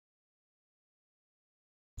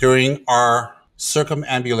During our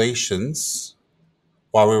circumambulations,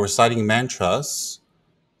 while we're reciting mantras,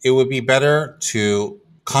 it would be better to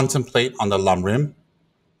contemplate on the lamrim,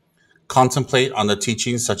 contemplate on the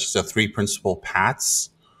teachings such as the three principal paths,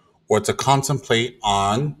 or to contemplate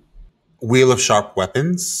on wheel of sharp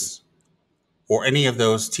weapons, or any of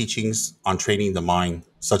those teachings on training the mind,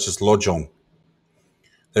 such as lojong.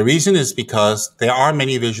 The reason is because there are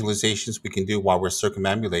many visualizations we can do while we're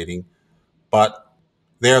circumambulating, but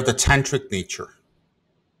they're of the tantric nature.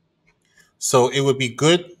 So it would be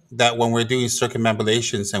good that when we're doing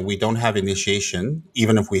circumambulations and we don't have initiation,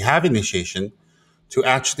 even if we have initiation, to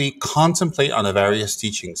actually contemplate on the various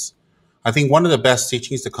teachings. I think one of the best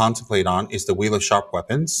teachings to contemplate on is the Wheel of Sharp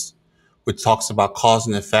Weapons, which talks about cause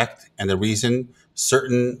and effect and the reason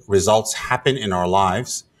certain results happen in our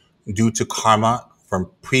lives due to karma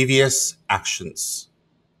from previous actions.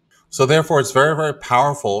 So therefore, it's very, very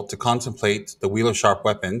powerful to contemplate the Wheel of Sharp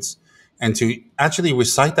Weapons and to actually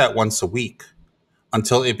recite that once a week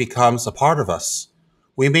until it becomes a part of us.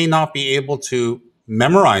 We may not be able to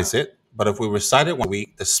memorize it, but if we recite it 1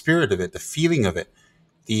 week, the spirit of it, the feeling of it,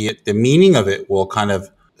 the meaning of it will kind of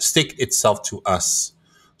stick itself to us.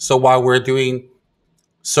 So while we're doing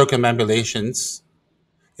circumambulations,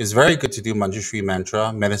 it's very good to do Manjushri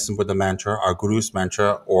mantra, Medicine Buddha mantra, our Guru's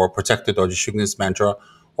mantra, or Protected 𝙧𝙚𝙘𝙧 mantra,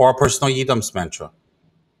 or our personal 𝗖𝙧𝙚𝙘𝙧 mantra.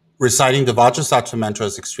 Reciting the Vajrasattva mantra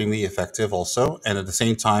is extremely effective also, and at the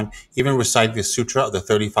same time, even recite the Sutra of the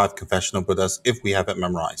 35 Confessional Buddhas if we have it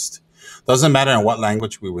memorized. Doesn't matter in what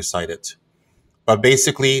language we recite it. But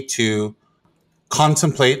basically to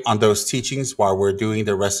contemplate on those teachings while we're doing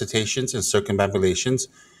the recitations and circumambulations,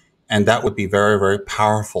 and that would be very, very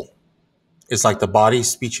powerful. It's like the body,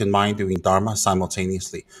 speech, and mind doing Dharma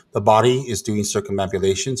simultaneously. The body is doing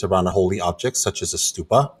circumambulations around a holy object, such as a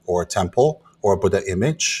stupa or a temple or a Buddha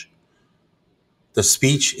image. The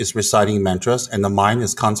speech is reciting mantras, and the mind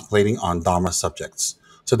is contemplating on Dharma subjects.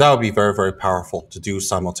 So that would be very, very powerful to do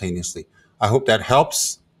simultaneously. I hope that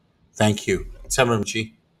helps. Thank you. Tsem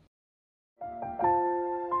Rinpoche.